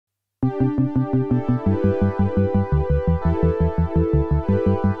Hi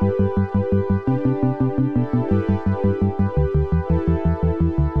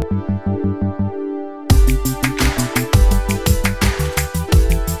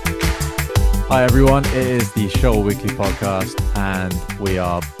everyone, it is the Shoal Weekly Podcast and we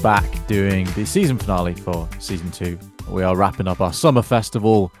are back doing the season finale for Season 2. We are wrapping up our summer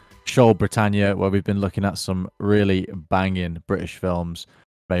festival, Shoal, Britannia, where we've been looking at some really banging British films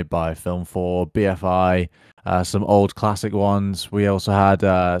made by Film 4, BFI, some old classic ones. We also had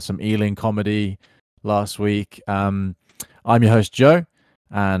some Ealing comedy last week. I'm your host Joe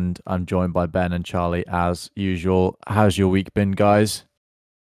and I'm joined by Ben and Charlie as usual. How's your week been, guys?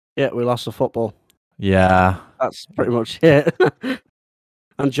 Yeah, we lost the football. Yeah. That's pretty much it.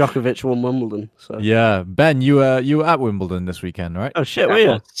 And Djokovic won Wimbledon. So Yeah. Ben, you were at Wimbledon this weekend, right? oh shit, were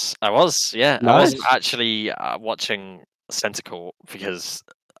you? I was, yeah. Nice. I wasn't actually watching Centre Court because,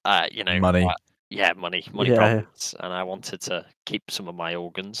 Money. Money Yeah. problems, and I wanted to keep some of my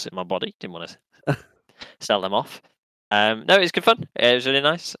organs in my body. Didn't want to sell them off. No, it was good fun. It was really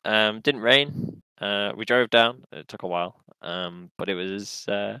nice. Didn't rain. We drove down. It took a while. But it was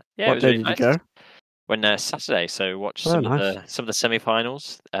What it was day really did nice. you go? When Saturday, so watched Oh, some nice. of the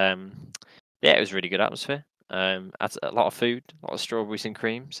semi-finals. It was really good atmosphere. Had a lot of food, a lot of strawberries and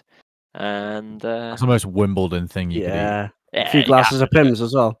creams, and That's the most Wimbledon thing you Yeah. yeah, A few glasses of Pimm's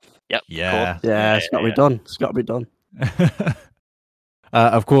as well. Yep. Yeah. Cool. Yeah, it's got to be done. It's got to be done. could eat.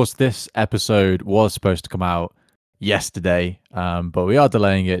 Of course, this episode was supposed to come out yesterday, but we are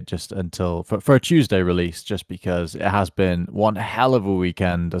delaying it just until for a Tuesday release, just because it has been one hell of a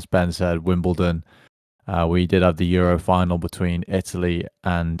weekend, as Ben said. Wimbledon. We did have the Euro final between Italy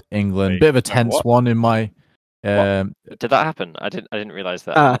and England. Wait, Bit of a tense what? one in my. Did that happen? I didn't realize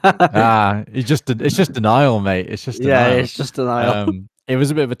that. It's just denial, mate. It's just Yeah, denial. it's just denial. It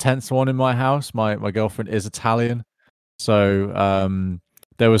was a bit of a tense one in my house. My girlfriend is Italian, so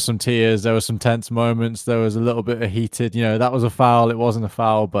there was some tears, there was some tense moments, there was a little bit of heated. That was a foul. It wasn't a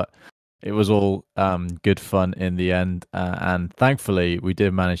foul, but it was all good fun in the end. And thankfully, we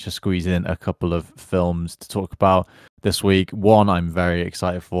did manage to squeeze in a couple of films to talk about this week. One I'm very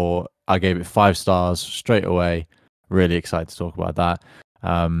excited for. I gave it 5 stars straight away. Really excited to talk about that.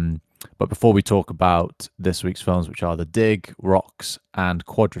 But before we talk about this week's films, which are The Dig, Rocks, and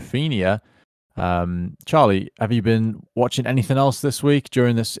Quadrophenia, Charlie, have you been watching anything else this week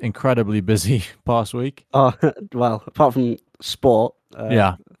during this incredibly busy past week? Oh, well, apart from sport,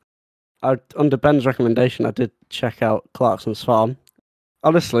 Yeah. Under Ben's recommendation, I did check out Clarkson's Farm.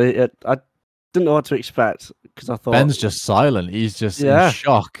 Honestly, I didn't know what to expect because I thought Ben's just silent. He's just Yeah. in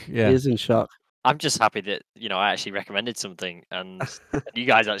shock. he Yeah. is in shock. I'm just happy that I actually recommended something, and you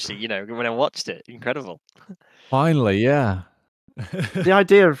guys actually when I watched it, incredible. Finally, yeah. The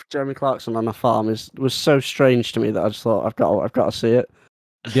idea of Jeremy Clarkson on a farm was so strange to me that I just thought I've got to see it.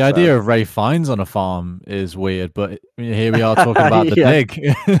 The idea of Ray Fiennes on a farm is weird, but here we are talking about The Yeah.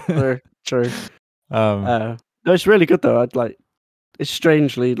 Dig. True. um, No, it's really good though. It's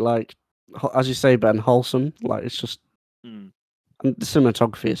strangely as you say, Ben, wholesome. Like it's just, Mm. and the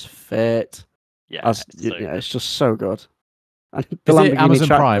cinematography is fit. Yeah, It's just so good. And the is it Lamborghini Amazon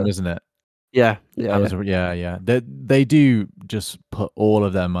tractor- Prime, isn't it? Yeah. Amazon, yeah. They do just put all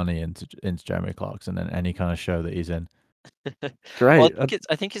of their money into Jeremy Clarkson and any kind of show that he's in. Great. Well,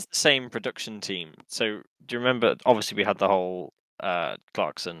 I think it's the same production team. So do you remember? Obviously, we had the whole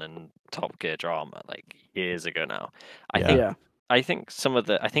Clarkson and Top Gear drama like years ago now. I think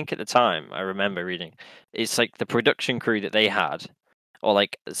at the time I remember reading, it's like the production crew that they had, or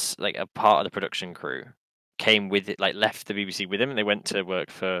like a part of the production crew came with it, like left the BBC with him, and they went to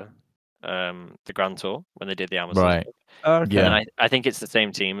work for the Grand Tour when they did the Amazon. Right. Okay. Yeah. And I think it's the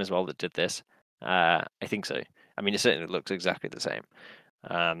same team as well that did this. I think so. I mean, it certainly looks exactly the same.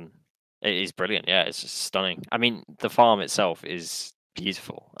 It is brilliant. Yeah, it's just stunning. I mean, the farm itself is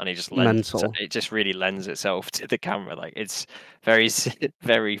beautiful, and it just really lends itself to the camera. Like it's very,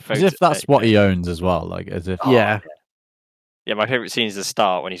 very. As if that's what he owns as well. Like as if. Yeah. Yeah, my favorite scene is the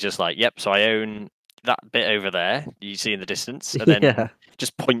start when he's just like, "Yep, so I own that bit over there. You see in the distance," and then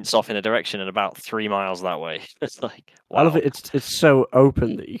just points off in a direction and about 3 miles that way. It's like, wow. I love it. It's so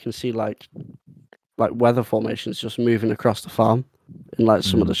open that you can see like weather formations just moving across the farm in like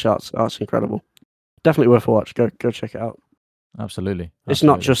some of the shots. Oh, it's incredible. Definitely worth a watch. Go check it out. Absolutely. It's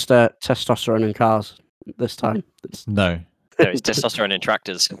not just testosterone in cars this time. It's No. No, it's testosterone in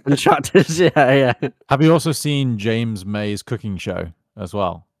tractors. and tractors. Yeah. Have you also seen James May's cooking show as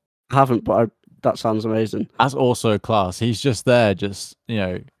well? I haven't, but that sounds amazing. That's also class. He's just there,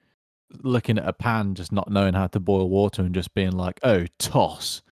 looking at a pan, just not knowing how to boil water and just being like, "Oh,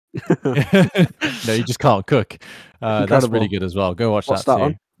 toss." No, you just can't cook. That's really good as well. Go watch What's that that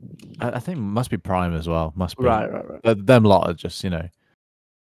too. on? I think it must be Prime as well. Must be. Right. Them lot are just,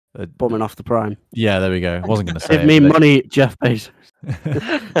 Bumming off the Prime. Yeah, there we go. Wasn't going to say Give me money, Jeff Bezos.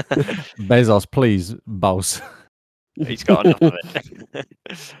 Bezos, please, boss. He's got enough of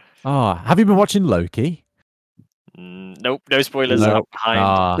it. Have you been watching Loki? Nope, no spoilers. Nope.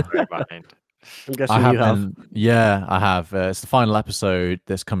 I'm behind. I'm guessing you have. Yeah, I have. It's the final episode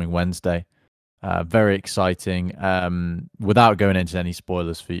this coming Wednesday. Very exciting. Without going into any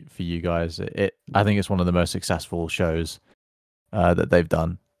spoilers for you guys, I think it's one of the most successful shows that they've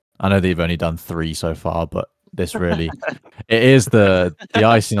done. I know they've only done 3 so far, but this really, it is the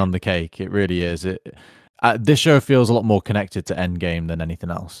icing on the cake. It really is. This show feels a lot more connected to Endgame than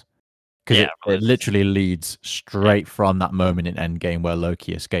anything else, because it literally leads straight from that moment in Endgame where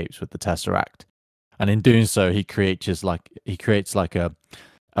Loki escapes with the Tesseract, and in doing so, he creates like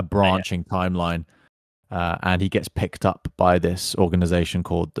a branching timeline, and he gets picked up by this organization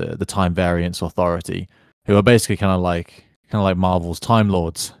called the Time Variance Authority, who are basically kind of like Marvel's Time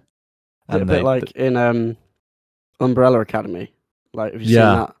Lords. And a bit like in Umbrella Academy. Like, have you seen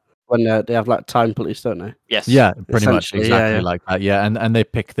that? When they have like time police, don't they? Yes. Yeah, pretty much exactly like that. Yeah, and they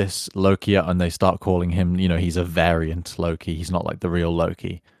pick this Loki up and they start calling him, he's a variant Loki. He's not like the real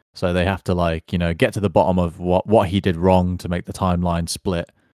Loki. So they have to get to the bottom of what he did wrong to make the timeline split,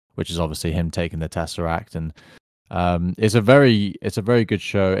 which is obviously him taking the Tesseract. And it's a very good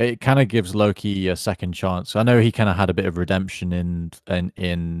show. It kind of gives Loki a second chance. I know he kind of had a bit of redemption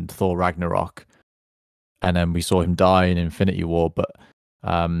in Thor Ragnarok, and then we saw him die in Infinity War, but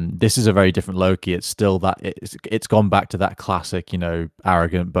this is a very different Loki. It's still it's gone back to that classic,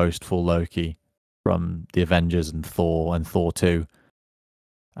 arrogant, boastful Loki from the Avengers and Thor 2.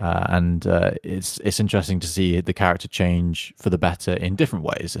 It's interesting to see the character change for the better in different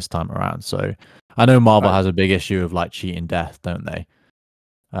ways this time around. So I know Marvel has a big issue of like cheating death, don't they?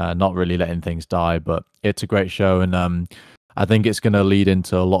 Not really letting things die, but it's a great show, and I think it's going to lead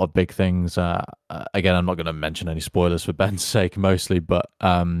into a lot of big things. Again, I'm not going to mention any spoilers for Ben's sake, mostly, but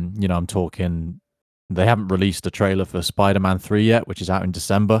I'm talking. They haven't released a trailer for Spider-Man 3 yet, which is out in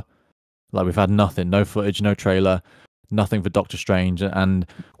December. Like, we've had nothing, no footage, no trailer, nothing for Doctor Strange, and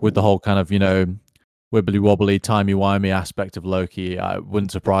with the whole kind of wibbly wobbly, timey wimey aspect of Loki, it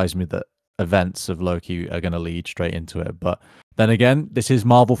wouldn't surprise me that events of Loki are going to lead straight into it. But then again, this is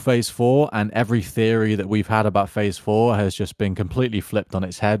Marvel Phase 4, and every theory that we've had about Phase 4 has just been completely flipped on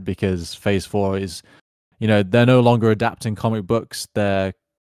its head, because Phase 4 is, they're no longer adapting comic books. They're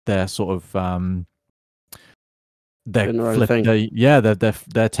sort of they're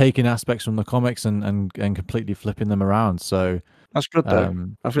taking aspects from the comics and completely flipping them around. So that's good though.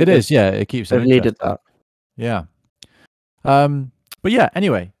 It is, yeah. It keeps they've needed that. Yeah. But yeah.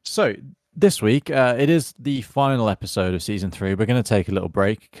 Anyway, so this week it is the final episode of season 3. We're going to take a little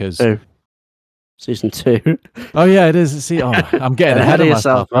break because season 2. Oh yeah, it is. See, I'm getting ahead of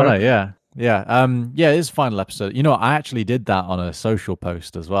myself, aren't I? Yeah. It is final episode. I actually did that on a social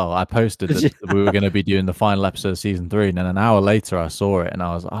post as well. I posted that we were going to be doing the final episode of season 3, and then an hour later I saw it and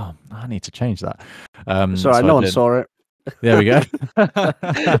I was like, I need to change that. Sorry, no one saw it. There we go.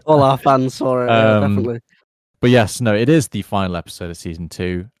 All our fans saw it, definitely. But yes, no, it is the final episode of season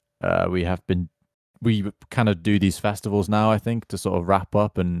 2. We kind of do these festivals now, I think, to sort of wrap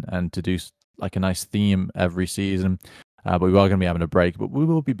up and to do like a nice theme every season. But we are going to be having a break, but we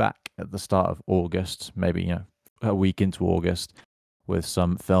will be back at the start of August, maybe a week into August, with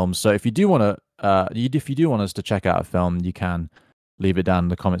some films. So if you do want us to check out a film, you can leave it down in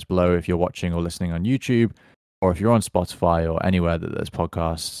the comments below if you're watching or listening on YouTube, or if you're on Spotify or anywhere that there's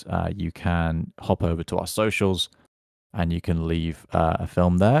podcasts, you can hop over to our socials and you can leave a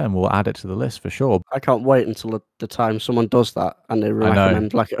film there, and we'll add it to the list for sure. I can't wait until the time someone does that and they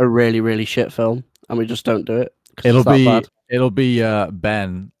recommend like a really, really shit film, and we just don't do it. It'll be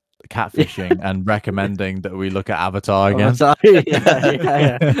Ben catfishing and recommending that we look at Avatar again.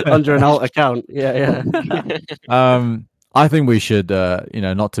 Yeah. Under an alt account. Yeah. I think we should,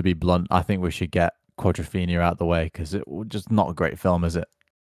 not to be blunt, I think we should get Quadrophenia out the way, because it's just not a great film, is it?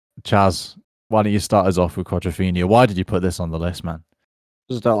 Chaz, why don't you start us off with Quadrophenia? Why did you put this on the list, man?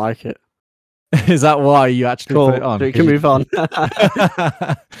 Just don't like it. Is that why you actually put it on? We can move on.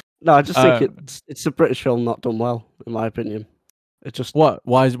 No, I just think it's a British film not done well, in my opinion. It just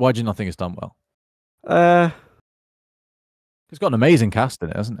Why do you not think it's done well? It's got an amazing cast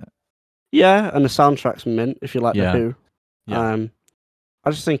in it, hasn't it? Yeah, and the soundtrack's mint if you like The Who. Yeah. I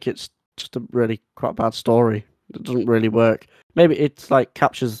just think it's just a really quite bad story. It doesn't really work. Maybe it's like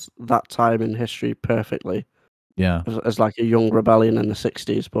captures that time in history perfectly, Yeah. as like a young rebellion in the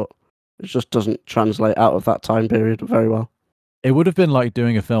 60s, but it just doesn't translate out of that time period very well. It would have been like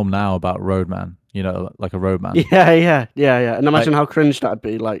doing a film now about Roadman, like a Roadman. Yeah. And imagine how cringe that'd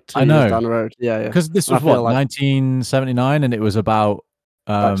be, like 2 years down the road. Yeah. Because this was what, 1979, and it was about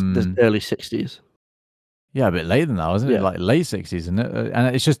the early 60s. Yeah, a bit later than that, wasn't it? Like late 60s, isn't it?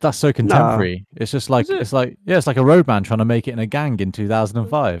 And it's just that's so contemporary. Nah. It's just like it's like a roadman trying to make it in a gang in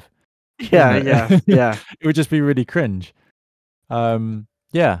 2005. Yeah. It would just be really cringe.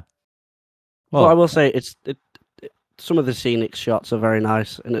 Yeah. Well, I will say some of the scenic shots are very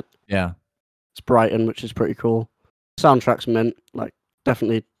nice, and it's Brighton, which is pretty cool. Soundtrack's mint. Like,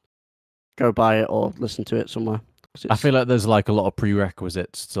 definitely go buy it or listen to it somewhere. I feel like there's like a lot of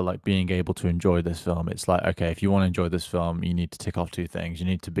prerequisites to like being able to enjoy this film. It's like, okay, if you want to enjoy this film, you need to tick off 2 things. You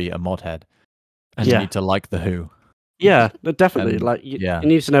need to be a modhead, and you need to like The Who. Yeah, definitely. And, you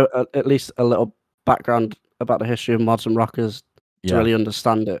need to know at least a little background about the history of mods and rockers to really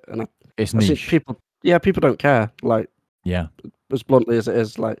understand it. And it's niche. People don't care. Like, as bluntly as it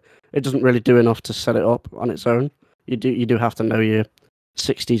is, like, it doesn't really do enough to set it up on its own. You do have to know your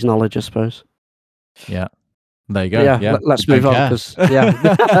 60s knowledge, I suppose. Yeah. There you go. Yeah, let's move on.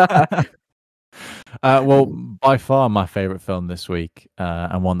 Well, by far my favorite film this week,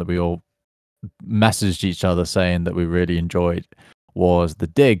 and one that we all messaged each other saying that we really enjoyed, was The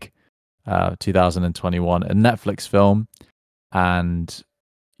Dig, 2021, a Netflix film. And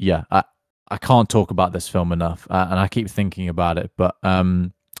I can't talk about this film enough, and I keep thinking about it. But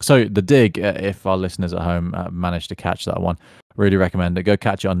so The Dig, if our listeners at home managed to catch that one, really recommend it. Go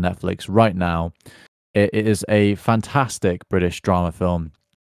catch it on Netflix right now. It is a fantastic British drama film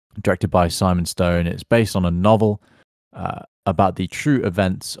directed by Simon Stone. It's based on a novel about the true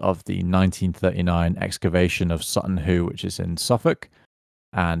events of the 1939 excavation of Sutton Hoo, which is in Suffolk.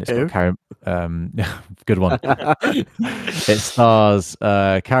 And it's got Carrie... good one. It stars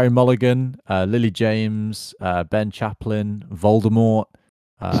Carrie Mulligan, Lily James, Ben Chaplin, Voldemort,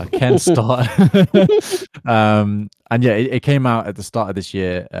 Ken Stott. And it came out at the start of this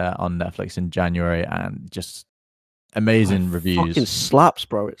year on Netflix in January, and just amazing reviews. Fucking slaps,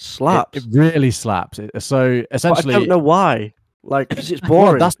 bro. It slaps. It really slaps. So essentially, I don't know why. Like, because it's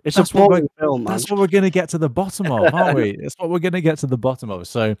boring. It's a boring film, man. That's what we're going to get to the bottom of, aren't we? That's what we're going to get to the bottom of.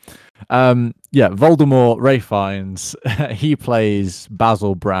 So, Voldemort, Ralph Fiennes, he plays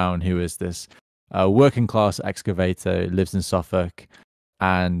Basil Brown, who is this working class excavator, lives in Suffolk,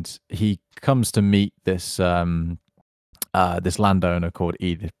 and he comes to meet this this landowner called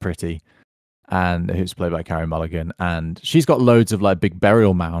Edith Pretty, and who's played by Carrie Mulligan, and she's got loads of like big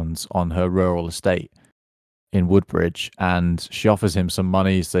burial mounds on her rural estate in Woodbridge, and she offers him some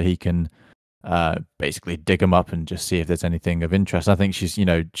money so he can basically dig them up and just see if there's anything of interest. I think she's,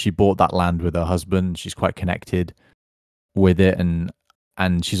 she bought that land with her husband. She's quite connected with it,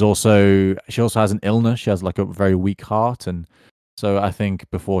 and she also has an illness. She has like a very weak heart, and so I think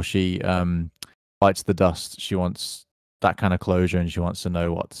before she bites the dust, she wants that kind of closure, and she wants to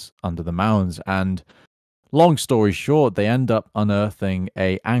know what's under the mounds. And long story short, they end up unearthing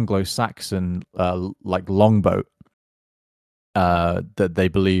a Anglo-Saxon like longboat that they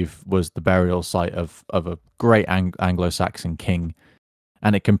believe was the burial site of a great Anglo-Saxon king,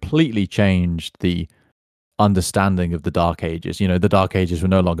 and it completely changed the understanding of the Dark Ages. The Dark Ages were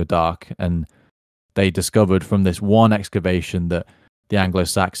no longer dark, and they discovered from this one excavation that the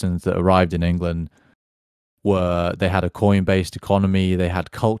Anglo-Saxons that arrived in England they had a coin-based economy, they had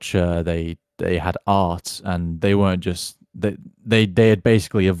culture, they had art, and they weren't just they had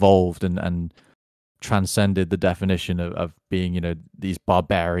basically evolved and transcended the definition of being these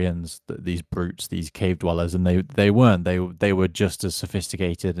barbarians, these brutes, these cave dwellers, and they weren't. They were just as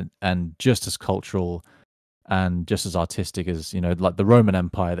sophisticated and just as cultural and just as artistic as like the Roman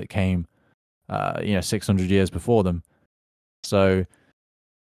Empire that came 600 years before them. So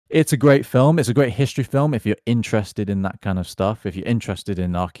it's a great film. It's a great history film if you're interested in that kind of stuff. If you're interested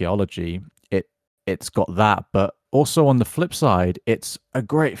in archaeology, it's got that. But also on the flip side, it's a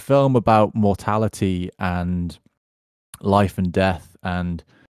great film about mortality and life and death and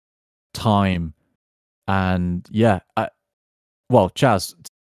time. And Chaz,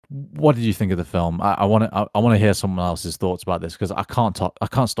 what did you think of the film? I want to hear someone else's thoughts about this, because I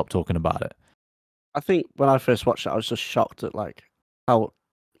can't stop talking about it. I think when I first watched it, I was just shocked at like how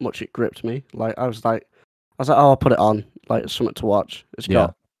much it gripped me. Like I was like, oh, I'll put it on. Like, it's something to watch. It's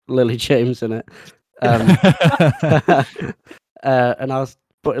got Lily James in it. And I was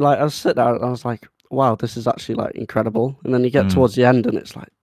sitting there and I was like, wow, this is actually like incredible. And then you get towards the end and it's like,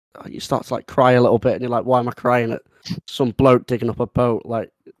 you start to like cry a little bit, and you're like, why am I crying at some bloke digging up a boat?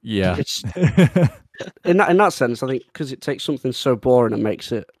 Like, it's in that sense, I think because it takes something so boring and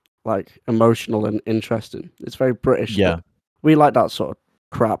makes it like emotional and interesting. It's very British. Yeah, we like that sort of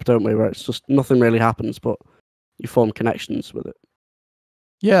crap, don't we? Where it's just nothing really happens, but you form connections with it.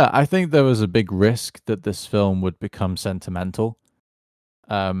 Yeah, I think there was a big risk that this film would become sentimental.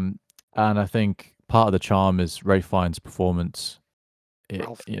 And I think part of the charm is Ralph Fiennes' performance.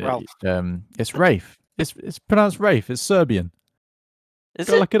 Ralph. It's Rafe. It's pronounced Rafe. It's Serbian. Is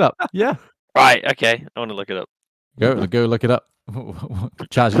Go it? look it up. Yeah. Right. Okay. I want to look it up. Go look it up.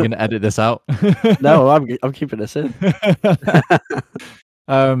 Chaz, you gonna edit this out? No, I'm keeping this in.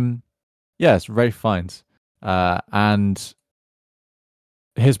 Yes, Ralph Fiennes, and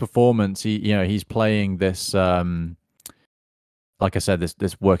his performance. He's playing this. Like I said,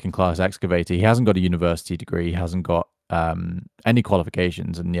 this working class excavator. He hasn't got a university degree. He hasn't got any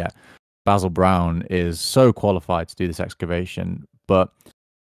qualifications, and yet Basil Brown is so qualified to do this excavation. But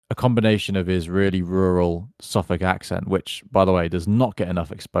a combination of his really rural Suffolk accent, which, by the way, does not get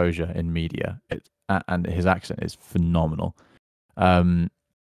enough exposure in media, and his accent is phenomenal.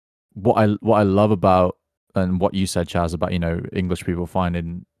 What I love about, and what you said, Chaz, about English people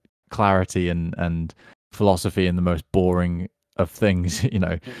finding clarity and philosophy in the most boring of things.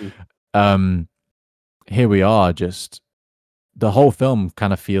 Here we are, just the whole film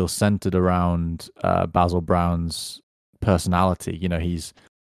kind of feels centered around Basil Brown's personality.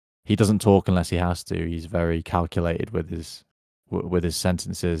 He doesn't talk unless he has to. He's very calculated with his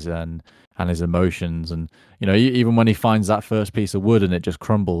sentences and his emotions, and even when he finds that first piece of wood and it just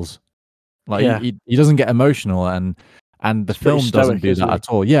crumbles, like he doesn't get emotional, and the film doesn't do that at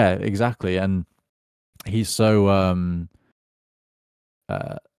all. Yeah, exactly. And he's so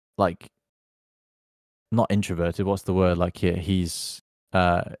like, not introverted, what's the word, like, he's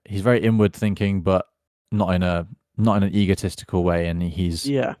very inward thinking, but not in an egotistical way, and he's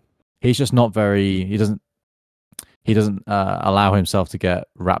just not very, he doesn't allow himself to get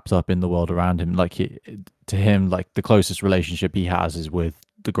wrapped up in the world around him. Like, to him, like, the closest relationship he has is with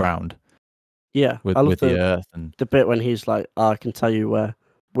the ground, with the earth. And the bit when he's like, I can tell you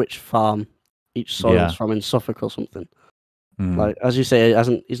which farm each soil's from in Suffolk or something. Like, as you say,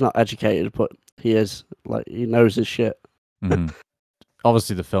 he's not educated, but he is, like, he knows his shit.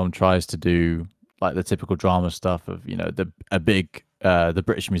 Obviously the film tries to do like the typical drama stuff of, the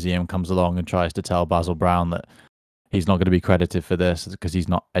British Museum comes along and tries to tell Basil Brown that he's not going to be credited for this because he's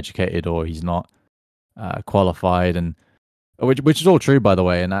not educated or he's not qualified, and which is all true, by the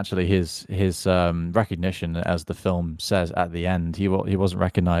way. And actually his recognition, as the film says at the end, he wasn't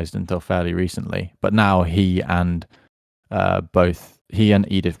recognized until fairly recently, but now both he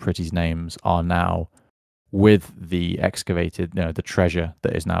and Edith Pretty's names are now with the excavated, the treasure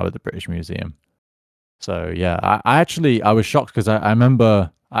that is now at the British Museum. So yeah, I was shocked because I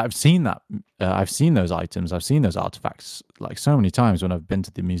remember I've seen that, I've seen those items, I've seen those artifacts like so many times when I've been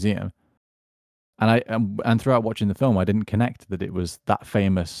to the museum, and throughout watching the film, I didn't connect that it was that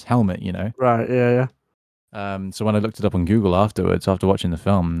famous helmet. Right? Yeah. So when I looked it up on Google afterwards, after watching the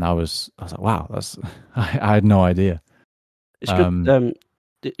film, I was like, wow, that's I had no idea. It's good,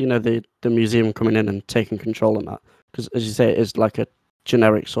 the museum coming in and taking control of that, because, as you say, it is like a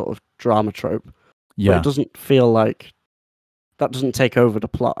generic sort of drama trope. Yeah, but it doesn't feel like that doesn't take over the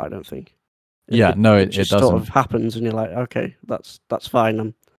plot, I don't think. It just doesn't. Sort of happens, and you're like, okay, that's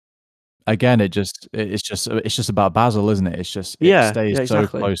fine. Again, it's just about Basil, isn't it? It stays exactly. so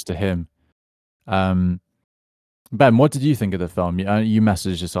close to him. Ben, what did you think of the film? You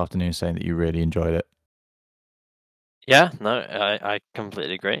messaged this afternoon saying that you really enjoyed it. Yeah, no, I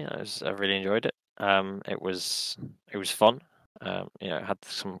completely agree. I really enjoyed it. It was fun. It had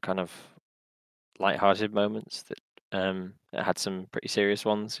some kind of light-hearted moments that it had some pretty serious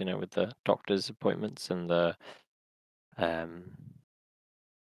ones, with the doctor's appointments and the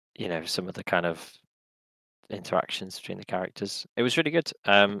some of the kind of interactions between the characters. It was really good.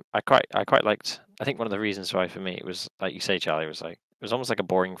 I quite liked. I think one of the reasons why for me it was, like you say, Charlie, it was almost like a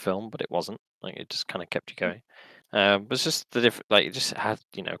boring film, but it wasn't. Like, it just kind of kept you going. It was just the different. Like, it just had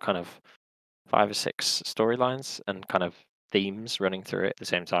kind of 5 or 6 storylines and kind of themes running through it at the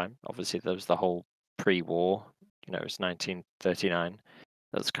same time. Obviously, there was the whole pre-war. It was 1939.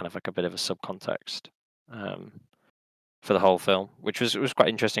 That's kind of like a bit of a subcontext for the whole film, which was quite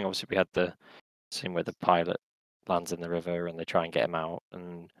interesting. Obviously, we had the scene where the pilot lands in the river and they try and get him out,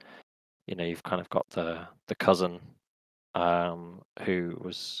 and you've kind of got the cousin who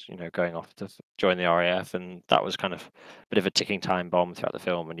was going off to join the RAF, and that was kind of a bit of a ticking time bomb throughout the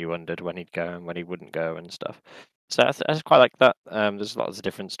film, and you wondered when he'd go and when he wouldn't go and stuff. So I quite like that. There's lots of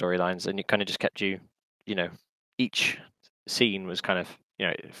different storylines, and it kind of just kept you, each scene was kind of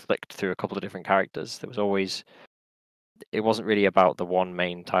it flicked through a couple of different characters. There was always, it wasn't really about the one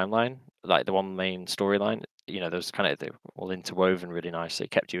main timeline, like the one main storyline. There was kind of, they were all interwoven really nicely,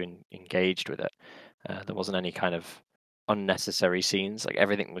 kept you engaged with it. There wasn't any kind of unnecessary scenes. Like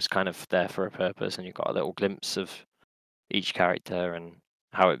everything was kind of there for a purpose, and you got a little glimpse of each character and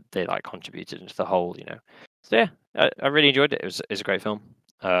how they like contributed into the whole. So yeah, I really enjoyed it. It's a great film,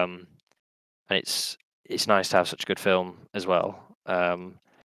 and it's nice to have such a good film as well.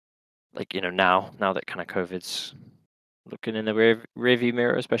 Like now that kind of COVID's looking in the rearview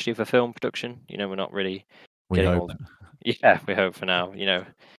mirror, especially for film production. We're not really getting all. Yeah, we hope for now.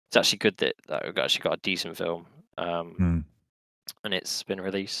 It's actually good that we've actually got a decent film, and it's been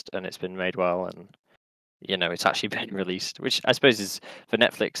released and it's been made well, and it's actually been released, which I suppose is for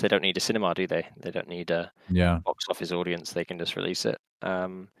Netflix. They don't need a cinema, do they? They don't need a box office audience. They can just release it.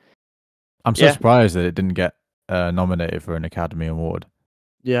 I'm so surprised that it didn't get nominated for an Academy Award.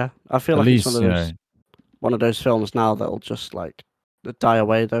 Yeah, I feel like it's one of those films now that'll just like die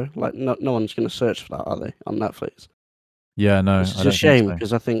away though. Like no one's going to search for that, are they, on Netflix? Yeah, no, it's a shame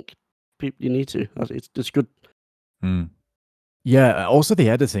because I think you need to. It's good. Yeah, also the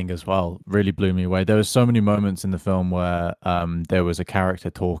editing as well really blew me away. There were so many moments in the film where there was a character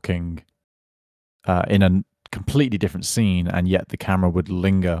talking in a completely different scene, and yet the camera would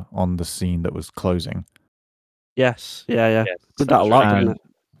linger on the scene that was closing. Yes, yeah. Did that a lot, didn't it?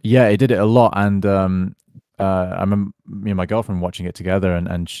 Yeah, it did it a lot, and I remember me and my girlfriend watching it together,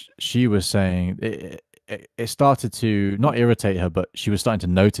 and she was saying it started to not irritate her, but she was starting to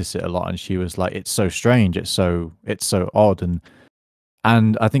notice it a lot, and she was like, "It's so strange, it's so odd,"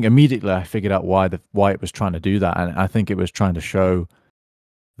 and I think immediately I figured out why it was trying to do that, and I think it was trying to show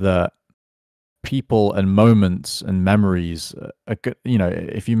that people and moments and memories,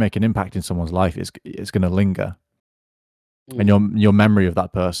 if you make an impact in someone's life, it's going to linger, and your memory of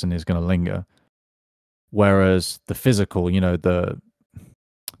that person is going to linger. Whereas the physical, the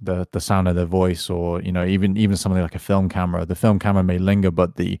sound of their voice, or even something like a film camera, the film camera may linger,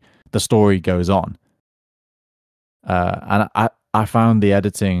 but the story goes on. And I found the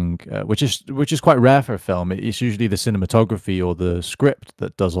editing, which is quite rare for a film. It's usually the cinematography or the script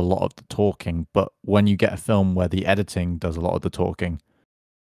that does a lot of the talking. But when you get a film where the editing does a lot of the talking,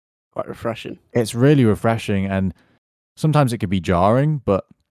 quite refreshing. It's really refreshing, and sometimes it could be jarring, but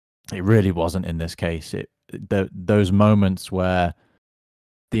it really wasn't in this case. Those moments where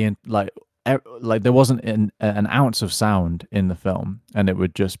there wasn't an ounce of sound in the film, and it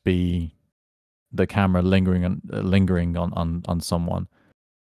would just be the camera lingering on someone,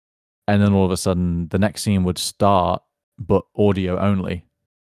 and then all of a sudden the next scene would start, but audio only.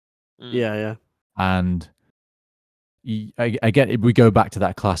 Yeah. And again, we go back to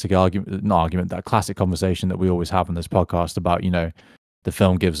that classic that classic conversation that we always have on this podcast about, the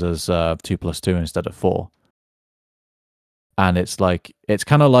film gives us 2 + 2 instead of 4. And it's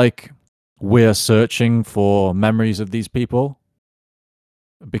kind of like we're searching for memories of these people,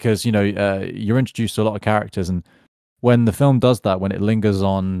 because you're introduced to a lot of characters, and when the film does that, when it lingers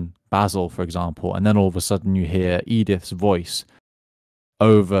on Basil, for example, and then all of a sudden you hear Edith's voice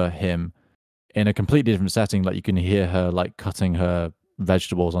over him in a completely different setting, like you can hear her like cutting her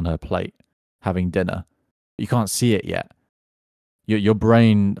vegetables on her plate, having dinner. You can't see it yet. Your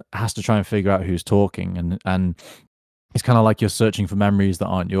brain has to try and figure out who's talking, and it's kind of like you're searching for memories that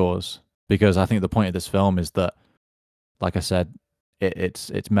aren't yours, because I think the point of this film is that, like I said,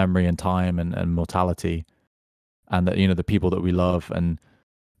 it's memory and time and mortality, and that the people that we love and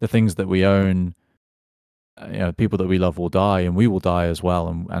the things that we own, people that we love will die, and we will die as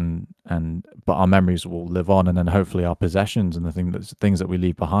well, but our memories will live on, and then hopefully our possessions and the things that we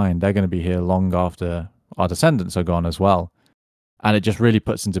leave behind, they're going to be here long after our descendants are gone as well. And it just really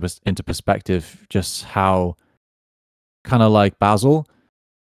puts into perspective just how, kind of like Basil,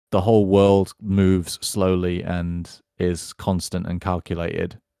 the whole world moves slowly and is constant and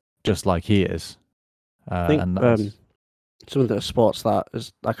calculated, just like he is. I think something that supports that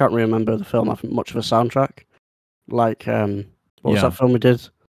is, I can't really remember the film having much of a soundtrack. Like, what was that film we did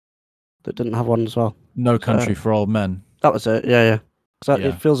that didn't have one as well? No Country for Old Men. That was it, yeah.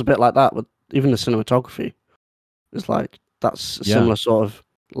 It feels a bit like that, but even the cinematography is like, that's a similar sort of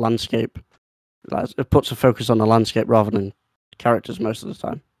landscape. Like, it puts a focus on the landscape rather than characters most of the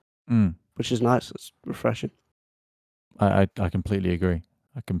time, which is nice. It's refreshing. I completely agree.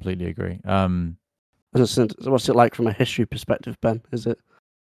 What's it like from a history perspective, Ben? Is it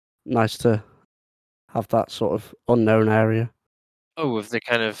nice to have that sort of unknown area? Oh, with the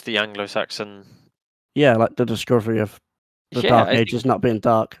kind of the Anglo-Saxon. Yeah, like the discovery of the Dark Ages not being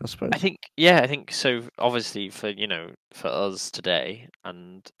dark, I suppose. I think so. Obviously, for us today,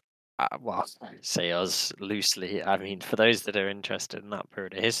 and well, say us loosely. I mean, for those that are interested in that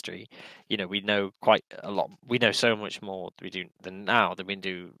period of history, we know quite a lot. We know so much more than we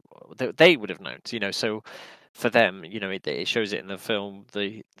do. They would have known. So for them, it shows it in the film.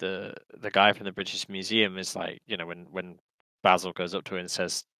 The guy from the British Museum is like, when Basil goes up to it and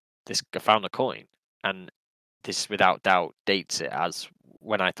says, "This I found a coin," and this without doubt dates it as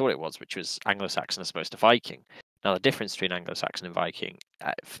when I thought it was, which was Anglo-Saxon as opposed to Viking. Now the difference between Anglo-Saxon and Viking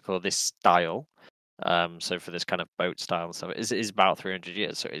for this style, so for this kind of boat style and stuff, is about 300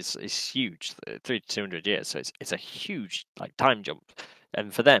 years. So it's huge, 300 to 200 years. So it's a huge time jump.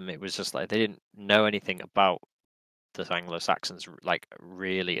 And for them, it was just like they didn't know anything about the Anglo-Saxons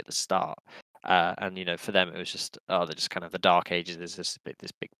really at the start. And for them, it was just they're just kind of the Dark Ages. There's this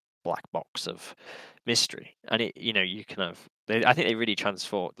big black box of mystery, and you kind of I think they really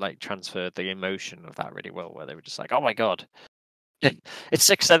transferred the emotion of that really well, where they were just like, oh my god, it's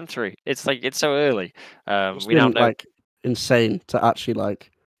 6th century, it's so early. We now know insane to actually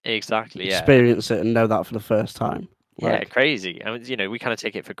exactly experience it and know that for the first time. Crazy. I mean, we kind of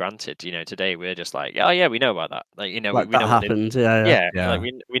take it for granted. Today we're just like, oh yeah, we know about that. We know that happened. Yeah.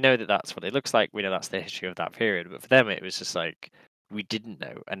 We know that that's what it looks like. We know that's the history of that period. But for them, it was just like we didn't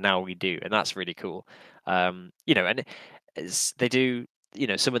know, and now we do, and that's really cool. And they do.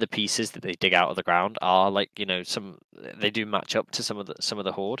 Some of the pieces that they dig out of the ground are they do match up to some of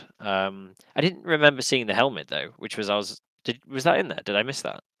the hoard. I didn't remember seeing the helmet though, which was was that in there? Did I miss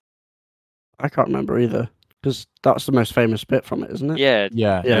that? I can't remember either. Because that's the most famous bit from it, isn't it? Yeah.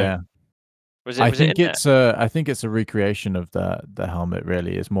 I think it's a recreation of the helmet.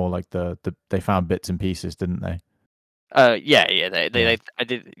 Really, it's more like they found bits and pieces, didn't they? Yeah. I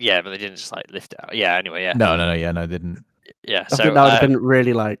did. Yeah, but they didn't just lift it out. Yeah. Anyway, yeah. No, they didn't. Yeah. I think that would have been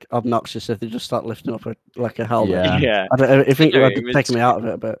really obnoxious if they just start lifting up a helmet. Yeah. I think it would have taken me out of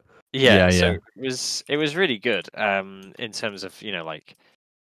it a bit. Yeah. So it was really good. In terms of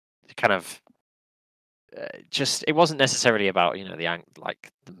kind of. Just it wasn't necessarily about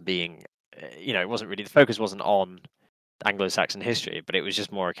them being it wasn't really, the focus wasn't on Anglo-Saxon history, but it was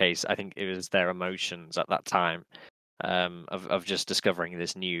just more a case, I think it was their emotions at that time, of just discovering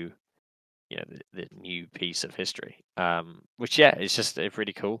this new the new piece of history, which it's just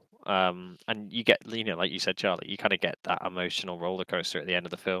pretty cool, and you get like you said, Charlie, you kind of get that emotional roller coaster at the end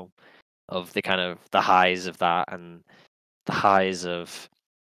of the film of the kind of the highs of that and the highs of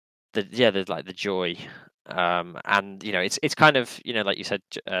the joy, and it's kind of like you said,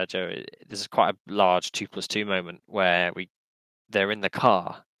 Joe, this is quite a large 2+2 moment where they're in the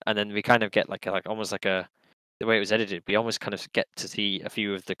car, and then we kind of get almost like the way it was edited, we almost kind of get to see a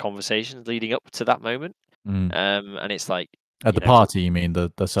few of the conversations leading up to that moment, and it's like at the party, you mean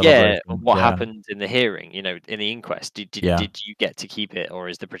the celebration? What happened in the hearing, in the inquest? Did you get to keep it, or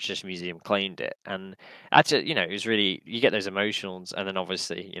is the British Museum claimed it? And actually, it was really, you get those emotions, and then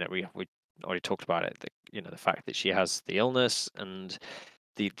obviously, we already talked about it. The fact that she has the illness and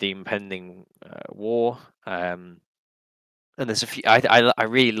the impending war. And there's a few. I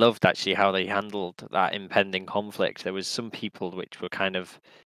really loved actually how they handled that impending conflict. There was some people which were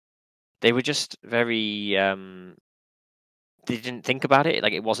they were just very. They didn't think about it.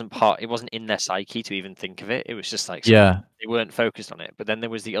 It wasn't in their psyche to even think of it. It was just they weren't focused on it. But then there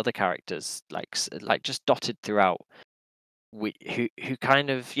was the other characters, just dotted throughout, who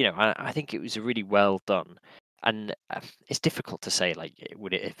kind of, I think it was really well done. And it's difficult to say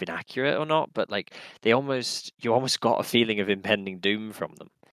would it have been accurate or not, but you almost got a feeling of impending doom from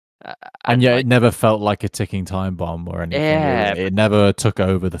them. And it never felt like a ticking time bomb or anything. Yeah, it never took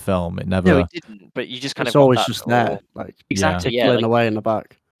over the film. It never. No, it didn't. But you just kind it's always just there, exactly, tickling away in the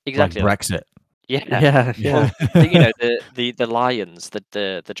back. Exactly, Brexit. Yeah. Well, the lions,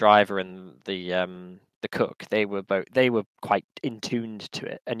 the driver and the cook, they were quite in tuned to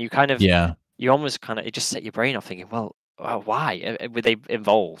it, and you kind of you almost kind of, it just set your brain off thinking, well, why were they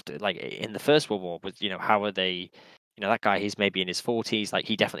involved? In the First World War, with how are they? That guy, he's maybe in his 40s,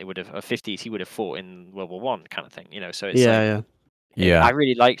 he definitely would have, or 50s, he would have fought in World War One, kind of thing. So it's I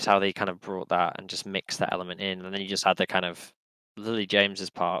really liked how they kind of brought that and just mixed that element in, and then you just had the kind of Lily James's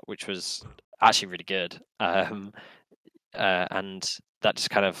part, which was actually really good, and that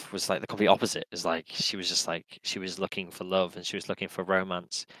just kind of was the complete opposite. Is she was just she was looking for love and she was looking for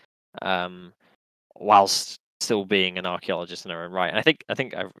romance, whilst still being an archaeologist in her own right. And I think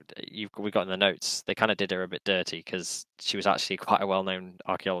we got in the notes, they kind of did her a bit dirty because she was actually quite a well-known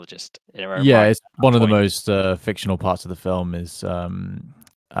archaeologist in her own right. Yeah, it's one of the most fictional parts of the film is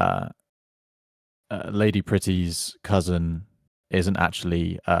Lady Pretty's cousin isn't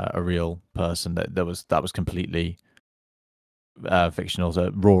actually a real person. That was completely fictional.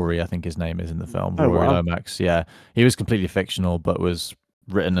 So Rory, I think his name is in the film. Oh, Rory wow. Lomax. Yeah, he was completely fictional, but was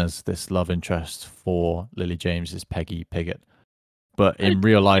written as this love interest for Lily James's Peggy Piggott. But in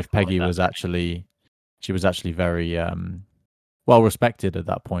real life, Peggy was actually very well respected at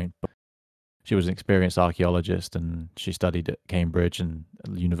that point. But she was an experienced archaeologist, and she studied at Cambridge and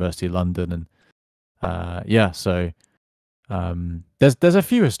University of London, and yeah, so there's a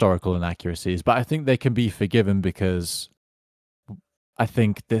few historical inaccuracies, but I think they can be forgiven because I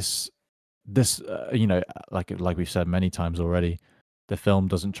think this like we've said many times already, the film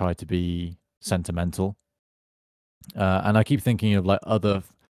doesn't try to be sentimental, and I keep thinking of like other.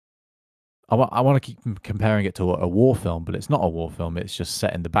 I want to keep comparing it to a war film, but it's not a war film. It's just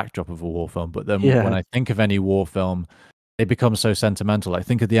set in the backdrop of a war film. But then when I think of any war film, it becomes so sentimental. I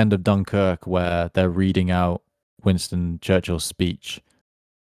think at the end of Dunkirk, where they're reading out Winston Churchill's speech,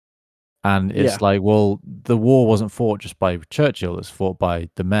 and it's like, well, the war wasn't fought just by Churchill; it's fought by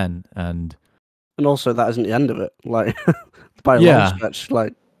the men, and also that isn't the end of it. Like by a long stretch,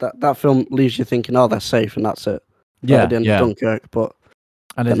 like that film leaves you thinking, oh, they're safe, and that's it. At the end of Dunkirk, but.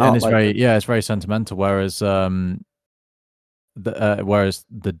 And it's like very sentimental. Whereas the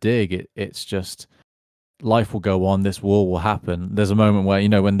dig, it's just life will go on. This war will happen. There's a moment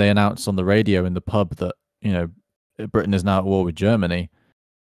where when they announce on the radio in the pub that Britain is now at war with Germany,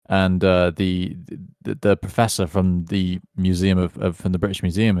 and the professor from the museum from the British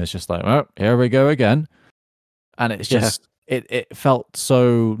Museum is just like, oh, here we go again, and it's just it felt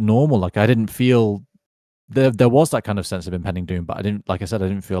so normal. Like I didn't feel. There was that kind of sense of impending doom, but I didn't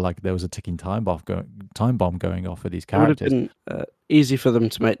feel like there was a ticking time bomb going off for these characters. It would have been easy for them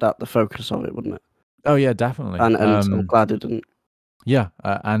to make that the focus of it, wouldn't it? Oh yeah, definitely. And I'm glad it didn't. Yeah,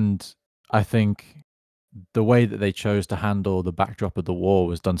 and I think the way that they chose to handle the backdrop of the war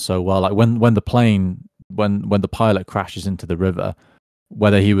was done so well. Like when the pilot crashes into the river,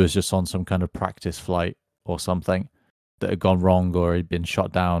 whether he was just on some kind of practice flight or something that had gone wrong, or he'd been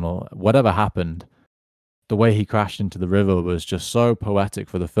shot down, or whatever happened. The way he crashed into the river was just so poetic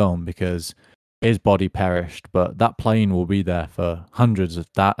for the film because his body perished, but that plane will be there for hundreds of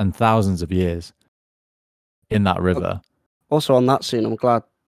and thousands of years in that river. Also, on that scene, I'm glad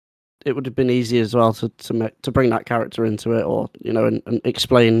it would have been easy as well to bring that character into it, or and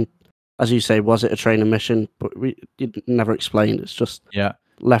explain, as you say, was it a training mission? But you never explained. It's just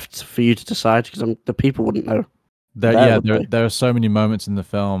left for you to decide because the people wouldn't know. There are so many moments in the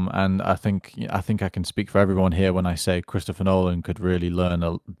film, and I think I can speak for everyone here when I say Christopher Nolan could really learn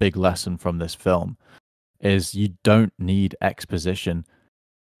a big lesson from this film. Is you don't need exposition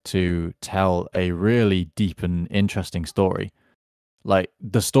to tell a really deep and interesting story. Like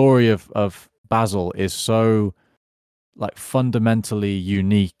the story of Basil is so like fundamentally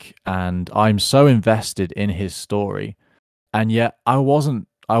unique, and I'm so invested in his story, and yet I wasn't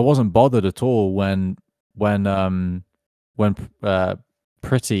bothered at all when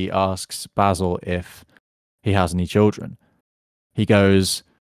Pretty asks Basil if he has any children. He goes,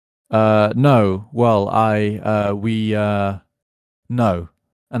 no, well, no.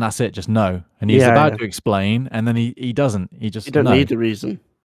 And that's it, just no. And he's about to explain, and then he doesn't. He just, you don't need the reason.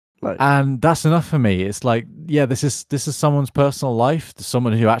 And that's enough for me. It's like, this is someone's personal life,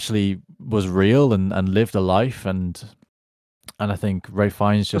 someone who actually was real and lived a life, and I think Ralph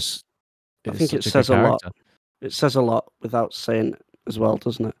Fiennes just... I think it says a lot. It says a lot without saying it as well,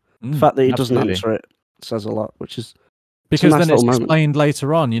 doesn't it? The fact that he doesn't answer it says a lot, which is because then it's explained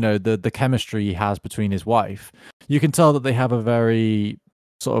later on. The chemistry he has between his wife. You can tell that they have a very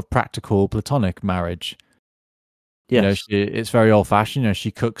sort of practical, platonic marriage. Yes. It's very old fashioned. She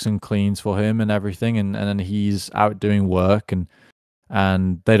cooks and cleans for him and everything, and then he's out doing work, and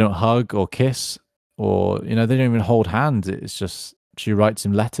they don't hug or kiss, or they don't even hold hands. It's just. She writes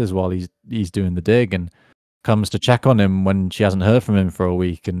him letters while he's doing the dig, and comes to check on him when she hasn't heard from him for a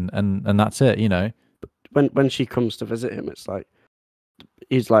week, and that's it. When she comes to visit him, it's like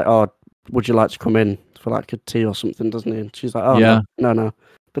he's like, "Oh, would you like to come in for like a tea or something?" Doesn't he? And she's like, "Oh no."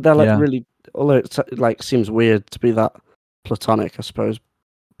 But they're like really, although it like seems weird to be that platonic, I suppose.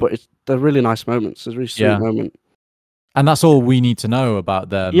 But they're really nice moments. It's a really sweet moment. And that's all we need to know about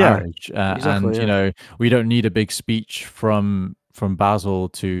their marriage. Exactly, and we don't need a big speech from Basil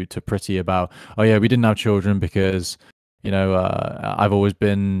to Pretty about, oh yeah, we didn't have children because I've always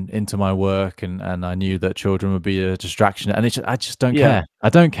been into my work, and I knew that children would be a distraction, and I just don't care. I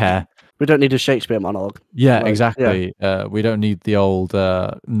don't care. We don't need a Shakespeare monologue. Yeah, exactly. We don't need the old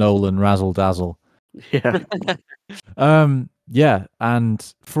Nolan razzle dazzle. Yeah. Yeah,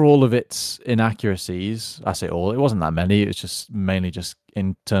 and for all of its inaccuracies, I say all, it wasn't that many. It's just mainly just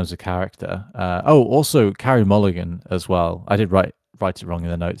in terms of character. Also Carey Mulligan as well. I did write it wrong in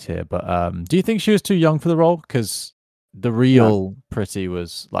the notes here, but do you think she was too young for the role? Because the real Pretty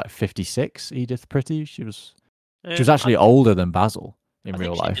was like 56. Edith Pretty, she was actually older than Basil in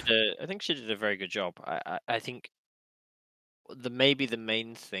real life. I think she did a very good job. I think maybe the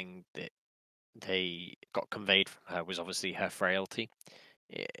main thing that they got conveyed from her was obviously her frailty,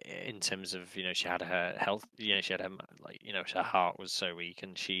 in terms of, she had her health, she had her, her heart was so weak,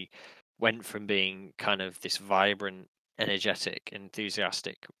 and she went from being kind of this vibrant, energetic,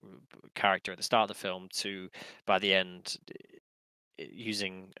 enthusiastic character at the start of the film to, by the end,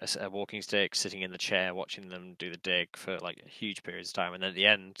 using a walking stick, sitting in the chair, watching them do the dig for like huge periods of time, and then at the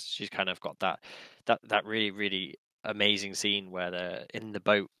end, she's kind of got that really, really amazing scene where they're in the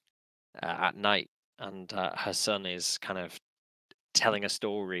boat at night, and her son is kind of telling a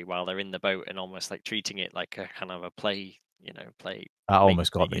story while they're in the boat, and almost like treating it like a kind of a play. That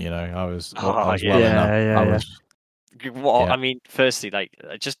almost got me. I was well enough. I mean, firstly, like,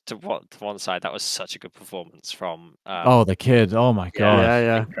 just to one side, that was such a good performance from. The kid! Oh my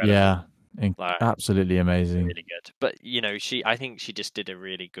god! Yeah. Absolutely amazing. Really good. But I think she just did a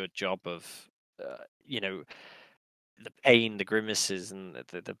really good job of, the pain, the grimaces, and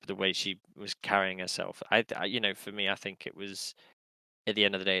the way she was carrying herself. For me, I think it was, at the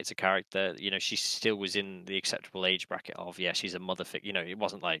end of the day, it's a character. She still was in the acceptable age bracket of, she's a mother figure. It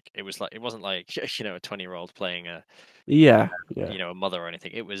wasn't like it wasn't like a 20-year-old playing a a mother or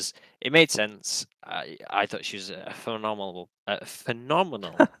anything. It made sense. I thought she was a phenomenal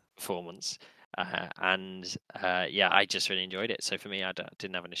performance, and I just really enjoyed it. So for me, I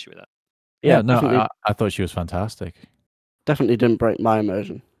didn't have an issue with that. Yeah, no, I thought she was fantastic. Definitely didn't break my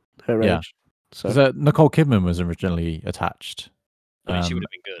immersion. Her age. So Nicole Kidman was originally attached. I mean, she would have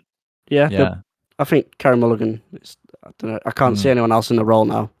been good. Yeah. I think Carey Mulligan. I don't know. I can't see anyone else in the role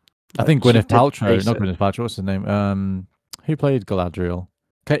now. I think Gwyneth Paltrow. Not Gwyneth Paltrow. What's his name? Who played Galadriel?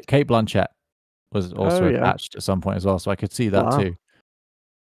 Kate Blanchett was also attached at some point as well, so I could see that too.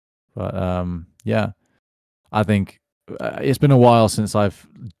 But I think it's been a while since I've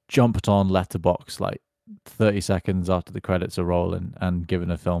jumped on Letterboxd like 30 seconds after the credits are rolling and given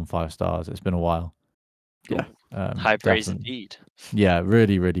a film 5 stars. It's been a while. Yeah. High praise indeed. Yeah,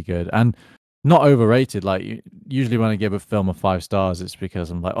 really, really good. And not overrated. Like, usually when I give a film a 5 stars, it's because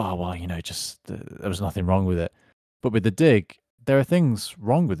I'm like, oh, well, just there was nothing wrong with it. But with The Dig, there are things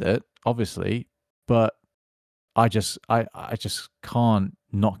wrong with it, obviously, but I just can't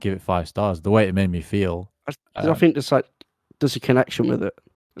not give it 5 stars. The way it made me feel. I think there's a connection with it.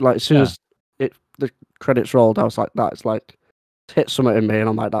 Like, as soon as the credits rolled, I was like, it's like hit something in me, and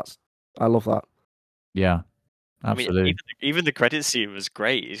I'm like, I love that. Yeah, absolutely. I mean, even the credits scene was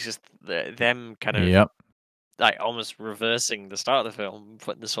great. It's just them kind of like almost reversing the start of the film,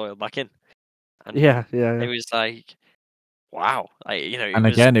 putting the soil back in. And it was like, wow,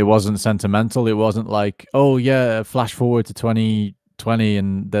 again, it wasn't sentimental. It wasn't like, oh yeah, flash forward to 2020,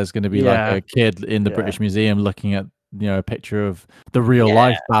 and there's going to be like a kid in the British Museum looking at a picture of the real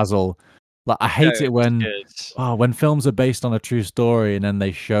life Basil. Like, I hate it when films are based on a true story and then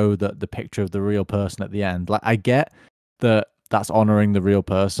they show the picture of the real person at the end. Like, I get that that's honoring the real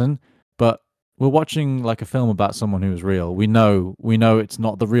person, but we're watching like a film about someone who's real. We know it's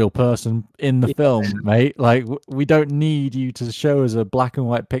not the real person in the film, mate. Like, we don't need you to show us a black and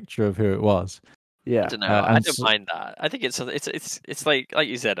white picture of who it was. Yeah, I don't know. I don't mind that. I think it's like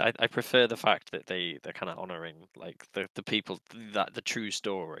you said. I prefer the fact that they're kind of honoring like the people, that the true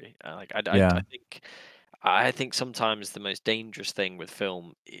story. I think sometimes the most dangerous thing with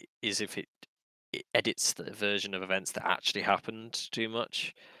film is if it edits the version of events that actually happened too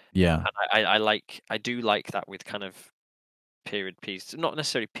much. Yeah, and I do like that with kind of period pieces, not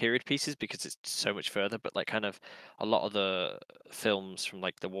necessarily period pieces because it's so much further, but like kind of a lot of the films from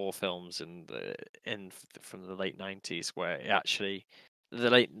like the war films from the late 90s, where it actually the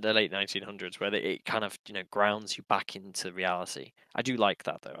late 1900s, where it kind of grounds you back into reality. I do like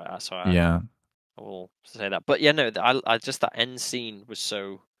that though, so I will say that. But I just, that end scene was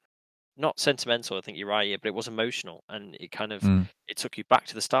so not sentimental, I think you're right, but it was emotional, and it kind of it took you back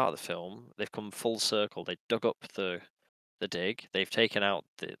to the start of the film. They've come full circle. They dug up the dig. They've taken out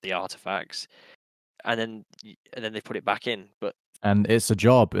the artifacts, and then they put it back in. And it's a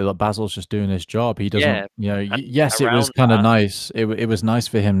job. Basil's just doing his job. He doesn't, yes, it was kind of nice. It was nice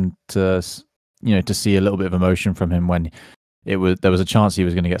for him to, to see a little bit of emotion from him when there was a chance he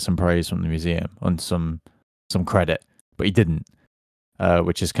was going to get some praise from the museum and some credit, but he didn't.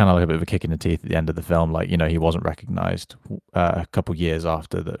 which is kind of like a bit of a kick in the teeth at the end of the film. Like, he wasn't recognized a couple years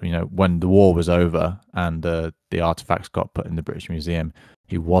after that. When the war was over and the artifacts got put in the British Museum,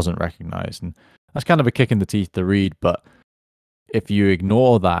 he wasn't recognized, and that's kind of a kick in the teeth to read. But if you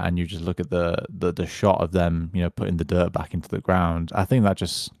ignore that and you just look at the shot of them, putting the dirt back into the ground, I think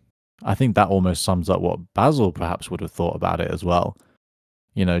that almost sums up what Basil perhaps would have thought about it as well.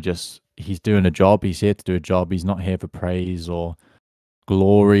 Just he's doing a job. He's here to do a job. He's not here for praise or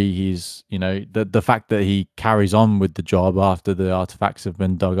glory. He's, the fact that he carries on with the job after the artifacts have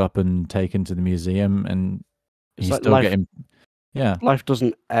been dug up and taken to the museum, and he's like still getting. Yeah, life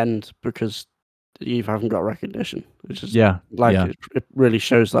doesn't end because you haven't got recognition. It's just It really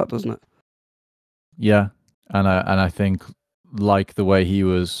shows that, doesn't it? Yeah, and I think, like the way he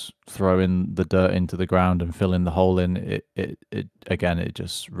was throwing the dirt into the ground and filling the hole in, it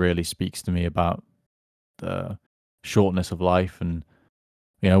just really speaks to me about the shortness of life, and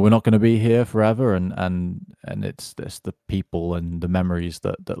we're not going to be here forever, and it's the people and the memories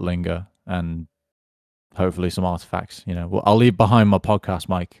that linger, and hopefully some artifacts. I'll leave behind my podcast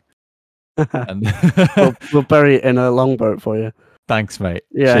mic. And we'll bury it in a longboat for you. Thanks, mate.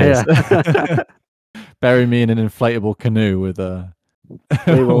 Yeah, cheers. Yeah. Bury me in an inflatable canoe with my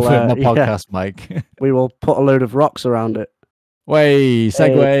podcast mic. We will put a load of rocks around it.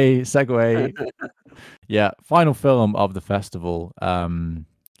 Segue. Yeah, final film of the festival.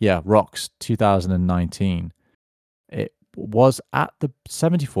 Rocks 2019. It was at the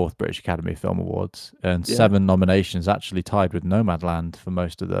 74th British Academy Film Awards, and 7 nominations, actually tied with Nomadland for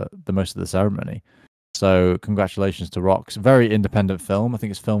most of the ceremony. So congratulations to Rocks. Very independent film. I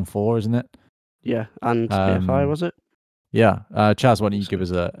think it's film 4, isn't it? Yeah, and BFI, was it? Yeah. Chaz, why don't you give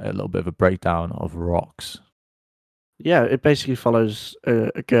us a little bit of a breakdown of Rocks? Yeah, it basically follows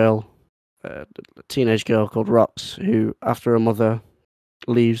a girl, a teenage girl called Rocks, who, after her mother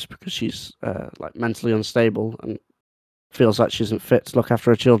leaves because she's mentally unstable and feels like she isn't fit to look after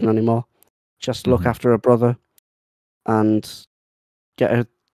her children anymore, she has to look after her brother and get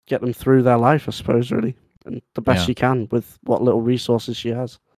them through their life, I suppose, really, and the best she can with what little resources she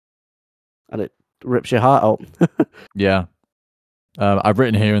has. And it rips your heart out. Yeah. I've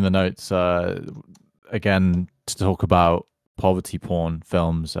written here in the notes, again, to talk about poverty porn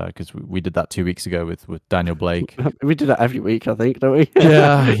films, because we did that 2 weeks ago with Daniel Blake. We do that every week, I think, don't we?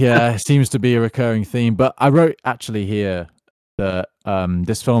 Yeah. It seems to be a recurring theme. But I wrote actually here that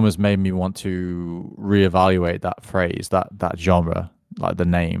this film has made me want to reevaluate that phrase, that genre, like the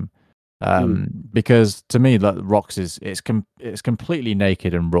name. Because to me, like, Rocks it's completely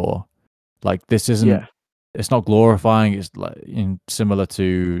naked and raw. Like, this isn't, it's not glorifying. It's like similar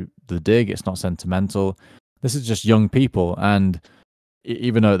to The Dig. It's not sentimental. This is just young people. And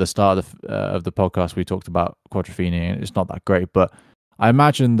even though at the start of the podcast we talked about Quadrophenia, it's not that great, but I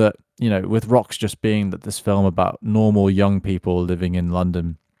imagine that, with Rocks just being this film about normal young people living in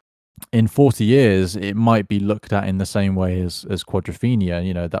London, in 40 years, it might be looked at in the same way as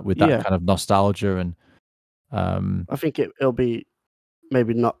Quadrophenia, that with that kind of nostalgia. And I think it'll be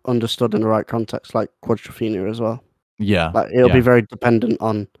maybe not understood in the right context, like Quadrophenia as well. Yeah. Like, it'll be very dependent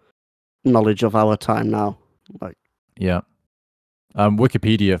on knowledge of our time now.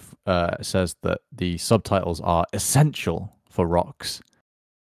 Wikipedia says that the subtitles are essential for Rocks.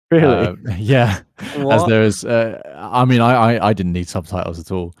 Really? Yeah. As there is, I didn't need subtitles at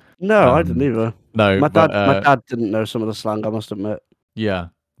all. No, I didn't either. No, my dad didn't know some of the slang, I must admit. Yeah.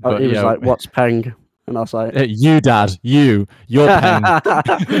 He was like, "What's peng?" And I was like, "You, Dad, you're peng."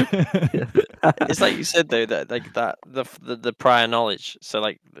 It's like you said though, that like that the prior knowledge. So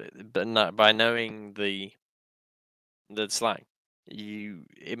like, but by knowing the slang,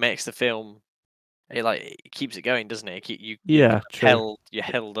 it makes the film. It keeps it going, doesn't it? You're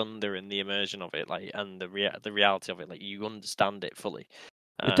held under in the immersion of it, like, and the reality of it. Like, you understand it fully.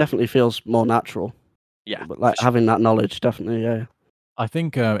 It definitely feels more natural. Yeah, but like having that knowledge, definitely, yeah. I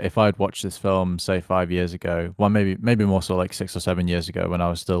think if I'd watched this film, say 5 years ago, well, maybe more so like 6 or 7 years ago, when I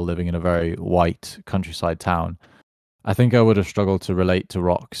was still living in a very white countryside town, I think I would have struggled to relate to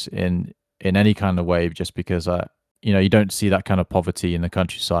Rocks in any kind of way, just because you don't see that kind of poverty in the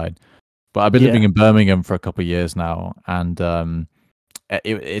countryside. But I've been living in Birmingham for a couple of years now, and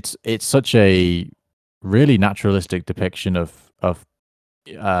it's such a really naturalistic depiction of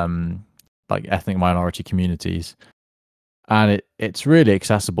like ethnic minority communities, and it's really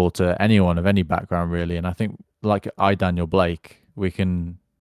accessible to anyone of any background, really. And I think, like Daniel Blake, we can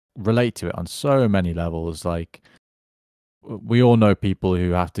relate to it on so many levels. Like, we all know people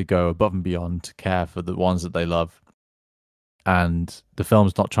who have to go above and beyond to care for the ones that they love. And the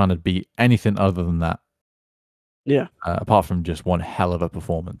film's not trying to be anything other than that. Yeah. Apart from just one hell of a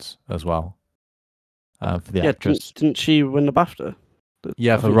performance as well for the actress. Didn't she win the BAFTA?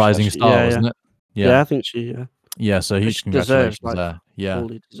 For Rising Star, wasn't it? Yeah, I think she. Yeah, so huge congratulations deserved, there. Yeah,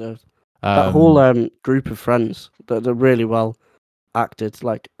 fully deserved. That whole group of friends, they're really well acted.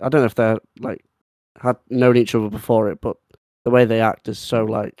 Like, I don't know if they're like had known each other before it, but the way they act is so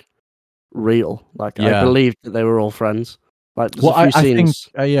like real. Like, I believed that they were all friends. Like, there's a few scenes.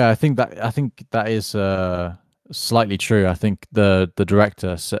 I think that is slightly true. I think the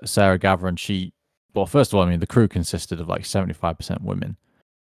director Sarah Gavran, well, first of all, I mean, the crew consisted of like 75% women.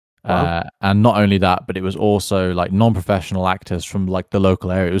 Wow. And not only that, but it was also like non-professional actors from like the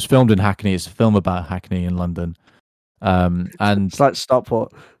local area. It was filmed in Hackney. It's a film about Hackney in London. And it's like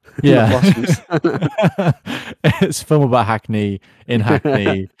Stockport. Yeah. It's a film about Hackney in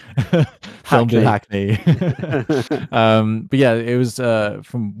Hackney. Filmed in Hackney. But yeah, it was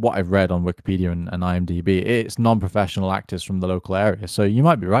from what I've read on Wikipedia and IMDb, it's non-professional actors from the local area. So you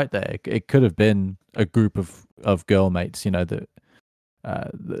might be right there. It could have been a group of girl mates, that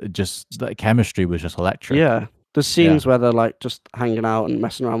just the chemistry was just electric. Yeah, the scenes where they're like just hanging out and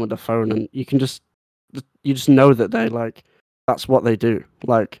messing around with the phone, and you just know that they like that's what they do.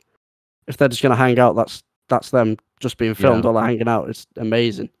 Like, if they're just gonna hang out, that's them just being filmed while they're hanging out. It's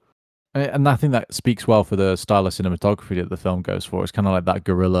amazing. And I think that speaks well for the style of cinematography that the film goes for. It's kind of like that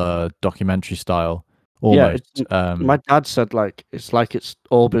guerrilla documentary style. Almost. Yeah, my dad said like it's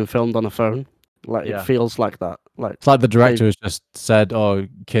all been filmed on a phone. Like it feels like that. Like it's like the director has just said, "Oh,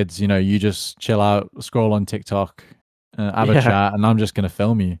 kids, you just chill out, scroll on TikTok, have a chat, and I'm just gonna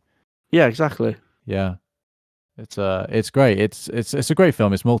film you." Yeah, exactly. Yeah, it's great. It's a great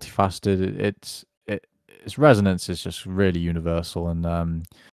film. It's multifaceted. Its resonance is just really universal, and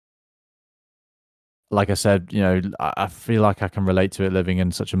like I said, I feel like I can relate to it living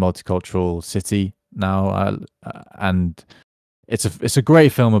in such a multicultural city now, and it's a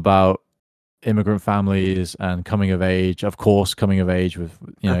great film about immigrant families and coming of age. Of course, coming of age with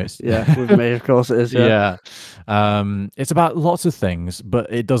with me, of course it is. Yeah. It's about lots of things,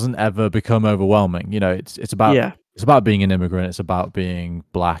 but it doesn't ever become overwhelming. It's about being an immigrant. It's about being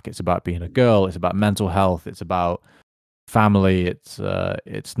black. It's about being a girl. It's about mental health. It's about family. It's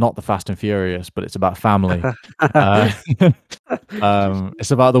not the Fast and Furious, but it's about family.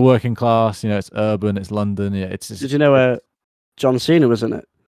 It's about the working class. It's urban. It's London. Yeah. Did you know John Cena was in it?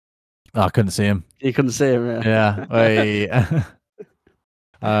 I couldn't see him. You couldn't see him, yeah.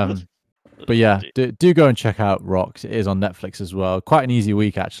 But yeah, do go and check out Rocks. It is on Netflix as well. Quite an easy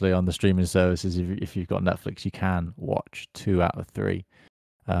week actually on the streaming services. If you've got Netflix, you can watch 2 out of 3.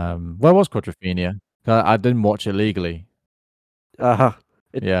 Where was Quadrophenia? I didn't watch it legally.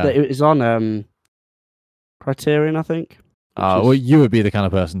 It was on Criterion, I think. Well, you would be the kind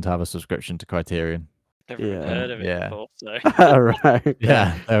of person to have a subscription to Criterion. Never heard of it before, so. Right.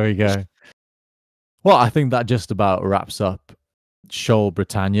 Yeah, there we go. Well, I think that just about wraps up Shoal,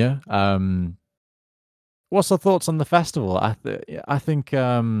 Britannia. What's the thoughts on the festival? I think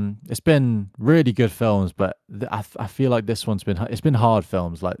it's been really good films, but I feel like this one's been hard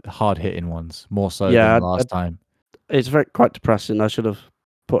films, like hard hitting ones, more so than last time. It's quite depressing. I should have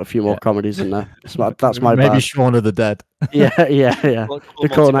put a few more comedies in there. That's my maybe bad. Shaun of the Dead. Yeah. The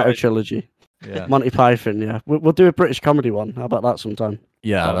Cornetto trilogy. Yeah. Monty Python. Yeah, we'll do a British comedy one. How about that sometime?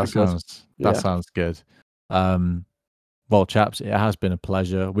 Yeah, that sounds good. Well, chaps, it has been a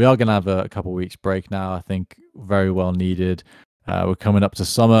pleasure. We are going to have a couple of weeks break now. I think very well needed. We're coming up to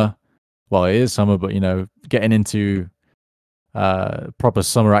summer. Well, it is summer, but getting into proper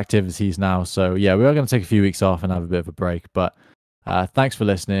summer activities now. So yeah, we are going to take a few weeks off and have a bit of a break. But thanks for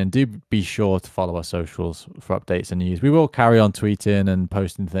listening. Do be sure to follow our socials for updates and news. We will carry on tweeting and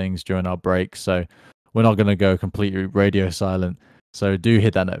posting things during our break, so we're not going to go completely radio silent. So do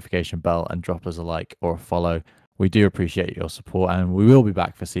hit that notification bell and drop us a like or a follow. We do appreciate your support, and we will be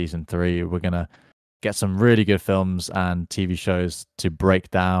back for season 3. We're going to get some really good films and TV shows to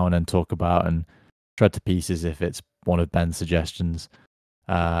break down and talk about and shred to pieces if it's one of Ben's suggestions.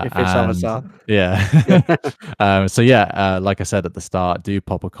 If it's Avatar. Yeah. So yeah, like I said at the start, do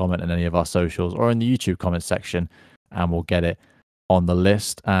pop a comment in any of our socials or in the YouTube comment section, and we'll get it on the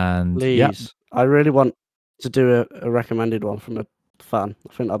list. And please, I really want to do a recommended one from a fan.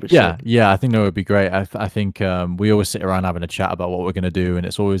 I think that'd be sick. Yeah, I think that would be great. I think we always sit around having a chat about what we're going to do, and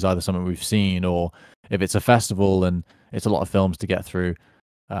it's always either something we've seen, or if it's a festival and it's a lot of films to get through,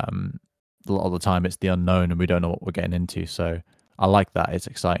 a lot of the time it's the unknown and we don't know what we're getting into. So I like that. It's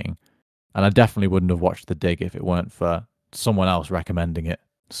exciting. And I definitely wouldn't have watched The Dig if it weren't for someone else recommending it.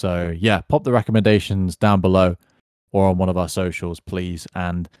 So yeah, pop the recommendations down below or on one of our socials, please.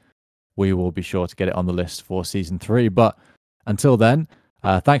 And we will be sure to get it on the list for season 3. But until then,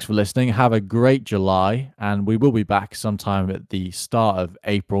 thanks for listening. Have a great July, and we will be back sometime at the start of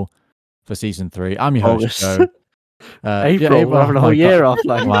April for season 3. I'm your host, Joe. April, we're having a whole year off.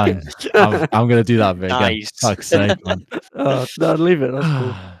 Like, man, I'm going to do that bit again. Nice. Fuck's sake, man. No, leave it. That's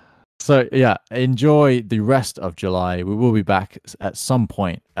cool. So, yeah, enjoy the rest of July. We will be back at some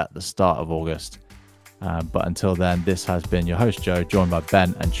point at the start of August. But until then, this has been your host, Joe, joined by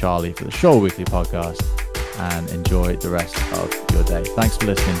Ben and Charlie for the Shoal Weekly podcast. And enjoy the rest of your day. Thanks for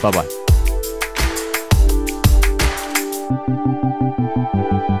listening. Bye-bye.